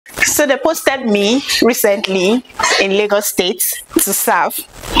So they posted me recently in Lagos State to serve,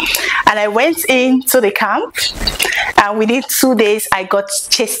 and I went into the camp, and within 2 days I got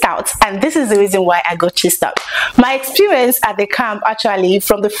chased out. And this is the reason why I got chased out. My experience at the camp, actually,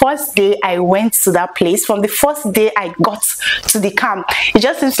 from the first day I went to that place, from the first day I got to the camp, it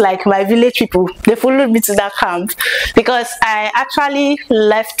just seems like my village people, they followed me to that camp, because I actually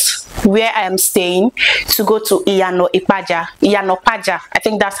left where I am staying to go to ipaja, I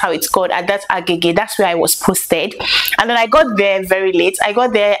think that's how it's called, at that Agege. That's where I was posted. And then I got there very late. I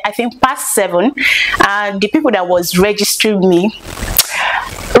got there, I think, past 7, and the people that was registering me,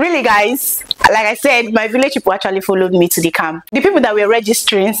 really guys, like I said, my village people actually followed me to the camp. The people that were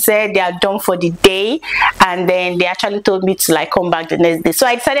registering said they are done for the day, and then they actually told me to like come back the next day. So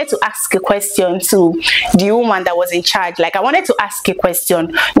I decided to ask a question to the woman that was in charge. Like, I wanted to ask a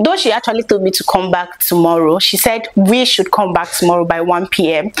question, though she actually told me to come back tomorrow. She said we should come back tomorrow by 1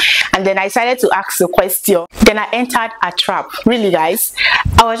 p.m. and then I decided to ask a question. Then I entered a trap. Really guys,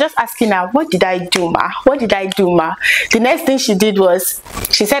 I was just asking her, what did I do, ma? What did I do, ma? The next thing she did was,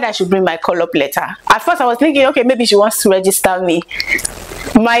 she said I should bring my call-up letter. At first I was thinking, okay, maybe she wants to register me.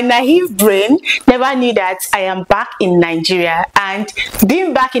 My naive brain never knew that I am back in Nigeria, and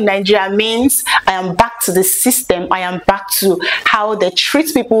being back in Nigeria means I am back to the system. I am back to how they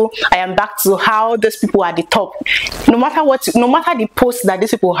treat people. I am back to how those people are at the top. No matter what, no matter the post that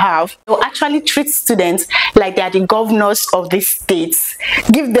these people have, they'll actually treat students like they are the governors of these states.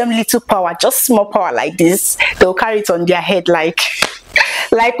 Give them little power, just small power like this, they'll carry it on their head like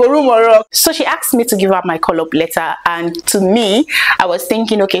Orumoro. So she asked me to give her my call-up letter, and to me, I was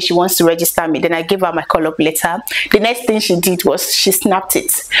thinking, okay, she wants to register me. Then I gave her my call-up letter. The next thing she did was she snapped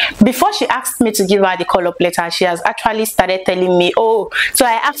it. Before she asked me to give her the call-up letter, she has actually started telling me, oh, so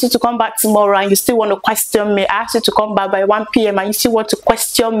I asked you to come back tomorrow and you still want to question me. I asked you to come back by 1 p.m. and you still want to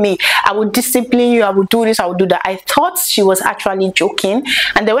question me. I will discipline you, I will do this, I will do that. I thought she was actually joking,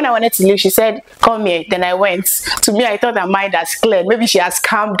 and then when I wanted to leave, she said, come here. Then I went. To me, I thought her mind has cleared. Maybe she has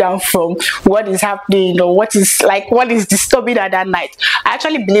calmed down from what is happening, you know, what is disturbing her that night. I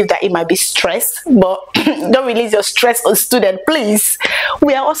actually believe that it might be stress, but don't release your stress on student, please.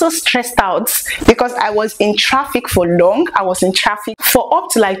 We are also stressed out because I was in traffic for long. I was in traffic for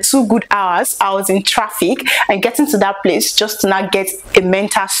up to like 2 good hours. I was in traffic, and getting to that place just to not get a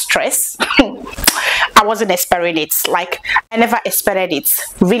mental stress. I wasn't expecting it. Like, I never expected it.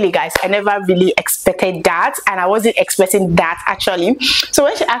 Really guys, I never really expected that, and I wasn't expecting that actually. So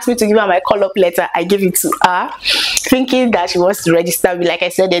when she asked me to give her my call-up letter, I gave it to her, thinking that she wants to register me. Like I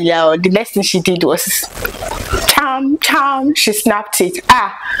said earlier, the next thing she did was charm, she snapped it.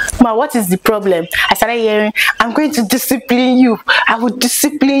 Ma, what is the problem? I started hearing, I'm going to discipline you, I will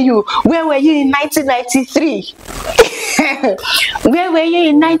discipline you. Where were you in 1993? Where were you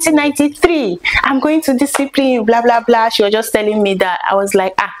in 1993? I'm going to discipline you, blah blah blah. She was just telling me that. I was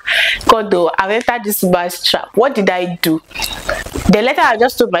like, God though, I've entered this bad trap. What did I do? The later I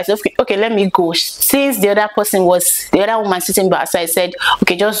just told myself, okay, let me go. Since the other woman sitting by her side said,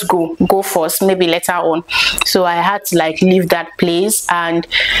 okay, just go first, maybe later on. So I had to like leave that place, and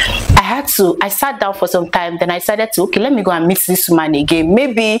I sat down for some time. Then I decided to, okay, let me go and meet this woman again.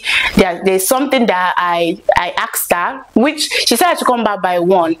 Maybe there's something that I asked her, which she said to come back by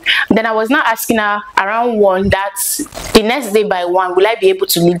 1. Then I was not asking her around 1 that the next day by 1 will I be able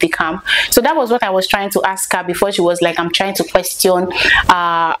to leave the camp. So that was what I was trying to ask her before she was like, I'm trying to question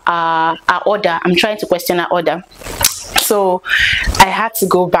our order. I'm trying to question her order. So I had to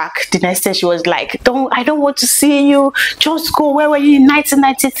go back. The next day she was like, I don't want to see you, just go. Where were you in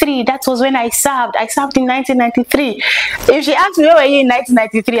 1993? That was when I served in 1993. If she asked me where were you in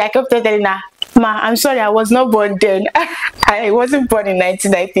 1993, I kept telling her, ma, I'm sorry, I was not born then. I wasn't born in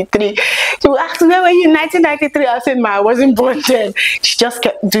 1993. She would ask me, where were you in 1993? I said, ma, I wasn't born then. She just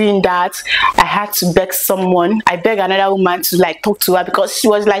kept doing that. I had to beg someone. I begged another woman to like talk to her, because she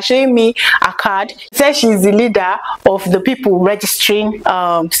was like showing me a card. She said she's the leader of the people registering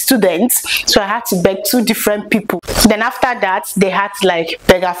students. So I had to beg 2 different people. Then after that, they had to like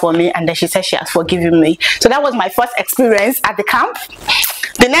beg her for me, and then she said she has forgiven me. So that was my first experience at the camp.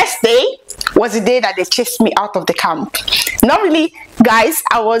 The next day was the day that they chased me out of the camp. Not really, guys.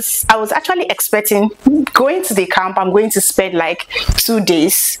 I was actually expecting going to the camp, I'm going to spend like 2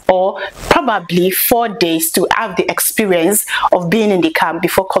 days or probably 4 days to have the experience of being in the camp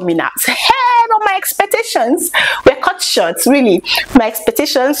before coming out. Hey, but my expectations were cut short. Really, my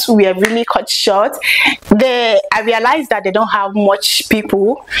expectations were really cut short. I realized that they don't have much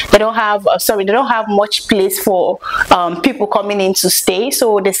people. They don't have much place for people coming in to stay.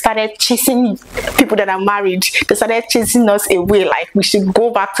 So they started chasing people that are married. They started chasing us away. Like, we should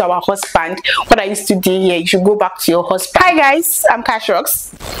go back to our husband. What are you studying here? You should go back to your husband. Hi guys, I'm Cash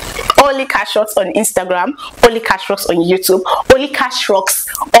Rocks. Only Cash Rocks on Instagram, only Cash Rocks on YouTube, only Cash Rocks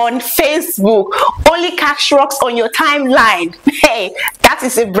on Facebook, only Cash Rocks on your timeline. Hey, that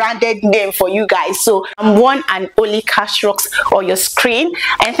is a branded name for you guys. So I'm one and only Cash Rocks on your screen.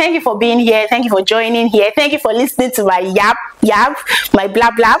 And thank you for being here. Thank you for joining here. Thank you for listening to my yap, my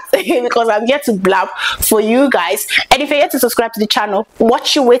blab because I'm here to blab for you guys. And if you're here to subscribe to the channel,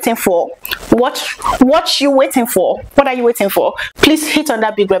 what you waiting for? What you waiting for? What are you waiting for? Please hit on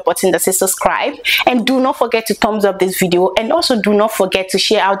that big red button that says subscribe, and do not forget to thumbs up this video, and also do not forget to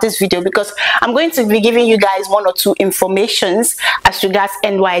share out this video, because I'm going to be giving you guys one or two informations as regards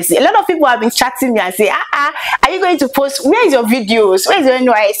NYSC. A lot of people have been chatting me and say, are you going to post? Where is your videos? Where is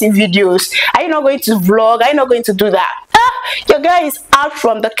your NYSC videos? Are you not going to vlog? Are you not going to do that? Your guy is out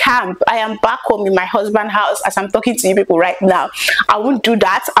from the camp. I am back home in my husband's house as I'm talking to you people right now. I won't do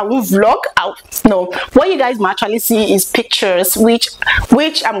that. I won't vlog. No, what you guys might actually see is pictures which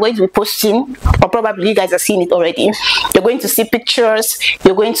I'm going to be posting, or probably you guys have seen it already. You're going to see pictures,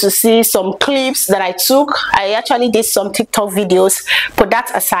 you're going to see some clips that I took. I actually did some TikTok videos. Put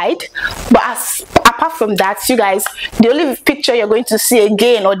that aside, but apart from that, you guys, the only picture you're going to see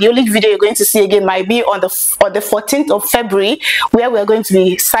again, or the only video you're going to see again, might be on the 14th of February, where we're going to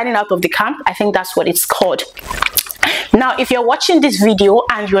be signing out of the camp. I think that's what it's called. Now, if you're watching this video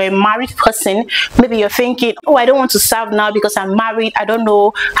and you're a married person, maybe you're thinking, oh, I don't want to serve now because I'm married. I don't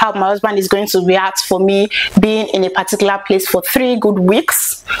know how my husband is going to react for me being in a particular place for 3 good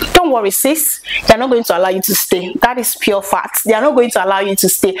weeks. Don't worry, sis. They're not going to allow you to stay. That is pure fact. They are not going to allow you to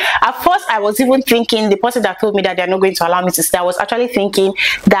stay. At first, I was even thinking, the person that told me that they're not going to allow me to stay, I was actually thinking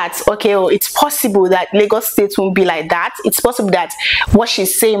that, okay, oh, it's possible that Lagos State won't be like that. It's possible that what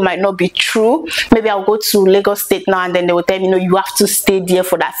she's saying might not be true. Maybe I'll go to Lagos State now, and then they will tell me, no, you have to stay there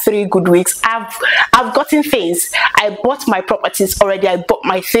for that 3 good weeks. I've gotten things. I bought my properties already. I bought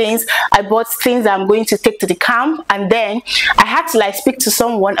my things. I bought things that I'm going to take to the camp, and then I had to like speak to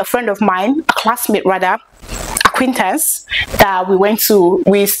someone, a friend of mine, a classmate rather, acquaintance, that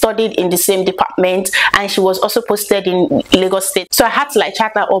we studied in the same department, and she was also posted in Lagos State. So I had to like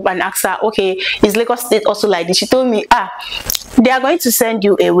chat her up and ask her, okay, is Lagos State also like this? She told me, they are going to send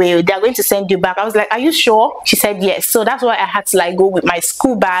you away, they are going to send you back. I was like, are you sure? She said yes. So that's why I had to like go with my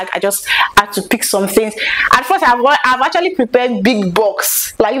school bag. I just had to pick some things. At first, I've actually prepared big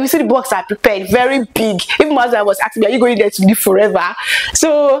box. Like, if you see the box I prepared, very big. Even as I was asking me, are you going there to live forever?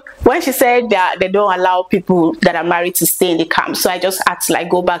 So when she said that they don't allow people that are married to stay in the camp, so I just had to like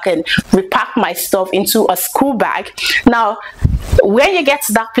go back and repack my stuff into a school bag. Now, when you get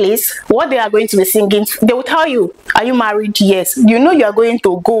to that place, what they are going to be singing, they will tell you, are you married? Yes. You know you are going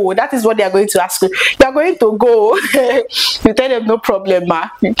to go. That is what they are going to ask you. You are going to go. You tell them no problem, ma.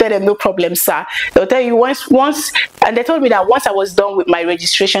 You tell them no problem, sir. They'll tell you once, and they told me that once I was done with my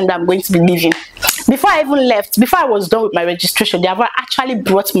registration, that I'm going to be leaving. Before I even left, before I was done with my registration, they have actually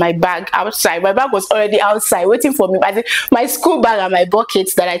brought my bag outside. My bag was already outside waiting for me. I think my school bag and my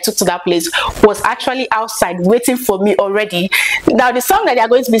buckets that I took to that place was actually outside waiting for me already. Now the song that they are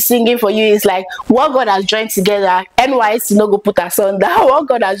going to be singing for you is like, what God has joined together, NYSC no go put asunder. What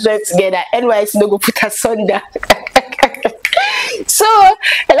God has joined together, NYSC no go put asunder. So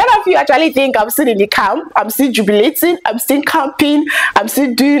a lot of you actually think I'm still in the camp, I'm still jubilating, I'm still camping, I'm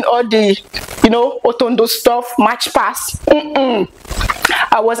still doing all the, you know, otondo stuff, match pass.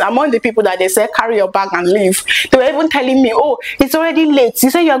 I was among the people that they said carry your bag and leave. They were even telling me, oh, it's already late. You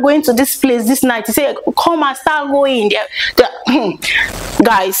say you're going to this place this night. You say come and start going.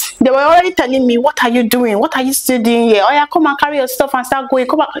 Guys, they were already telling me, what are you doing? What are you still doing here? Oh yeah, come and carry your stuff and start going.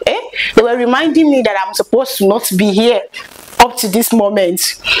 Come on. They were reminding me that I'm supposed to not be here up to this moment.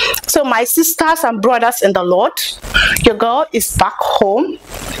 So my sisters and brothers in the Lord, your girl is back home.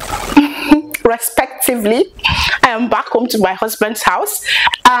 Respectively, I am back home to my husband's house,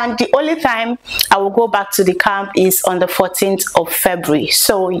 and the only time I will go back to the camp is on the 14th of February.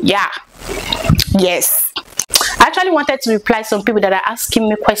 So yeah, yes, I actually wanted to reply some people that are asking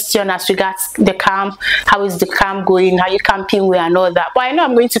me questions as regards the camp. How is the camp going? How you camping with and all that? But I know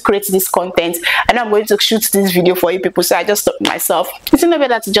I'm going to create this content, and I'm going to shoot this video for you people. So I just thought to myself, it's not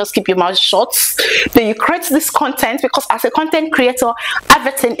better to just keep your mouth shut. Then you create this content, because as a content creator,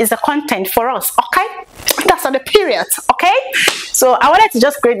 everything is a content for us. Okay, that's on the period. Okay, so I wanted to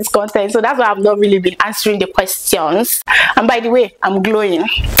just create this content, so that's why I've not really been answering the questions. And by the way, I'm glowing.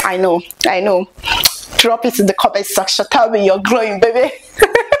 I know. Drop it in the comment section. Tell me you're glowing, baby.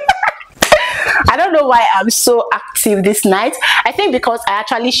 I don't know why I'm so active this night. I think because I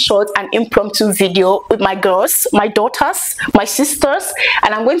actually shot an impromptu video with my girls, my daughters, my sisters,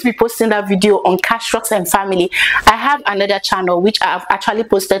 and I'm going to be posting that video on Cash Rocks and Family. I have another channel which I've actually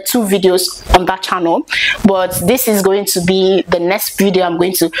posted 2 videos on that channel, but this is going to be the next video.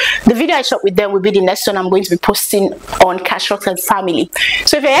 The video I shot with them will be the next one I'm going to be posting on Cash Rocks and Family.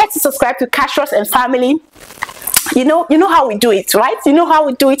 So if you're here to subscribe to Cash Rocks and Family, you know how we do it, right? You know how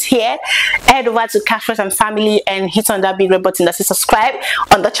we do it here. Head over to Cash Rocks and Family and hit on that big red button that says subscribe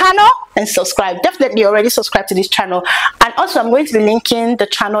on the channel, and subscribe. Definitely already subscribe to this channel. And also I'm going to be linking the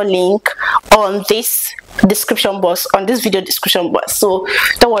channel link on this description box, on this video description box. So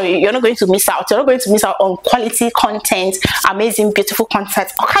don't worry, you're not going to miss out. You're not going to miss out on quality content, amazing, beautiful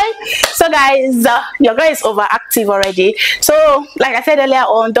content. Okay, so guys, your girl is overactive already. So like I said earlier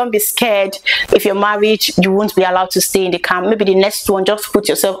on, don't be scared. If you're married, you won't be allowed to stay in the camp. Maybe the next one, just put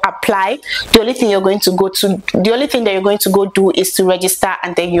yourself, apply. The only thing that you're going to go do is to register,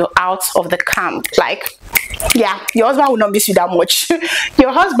 and then you're out of the camp. Like, yeah, your husband will not miss you that much.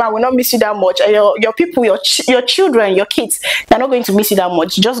 Your husband will not miss you that much. Your people, your children, your kids, they're not going to miss you that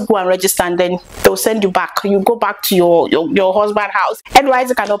much. Just go and register, and then they'll send you back. You go back to your husband's house.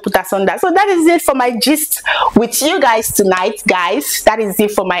 NYSC cannot put us on that. So that is it for my gist with you guys tonight, guys. That is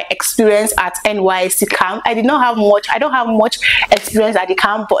it for my experience at NYSC camp. I don't have much experience at the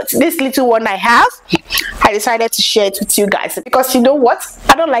camp, but this little one I have, I decided to share it with you guys, because you know what,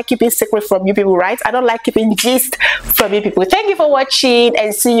 I don't like keeping secret from you people, right? I don't like keeping gist from you people. Thank you for watching,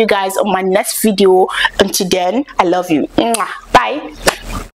 and see you guys on my next video. Until then, I love you. Bye.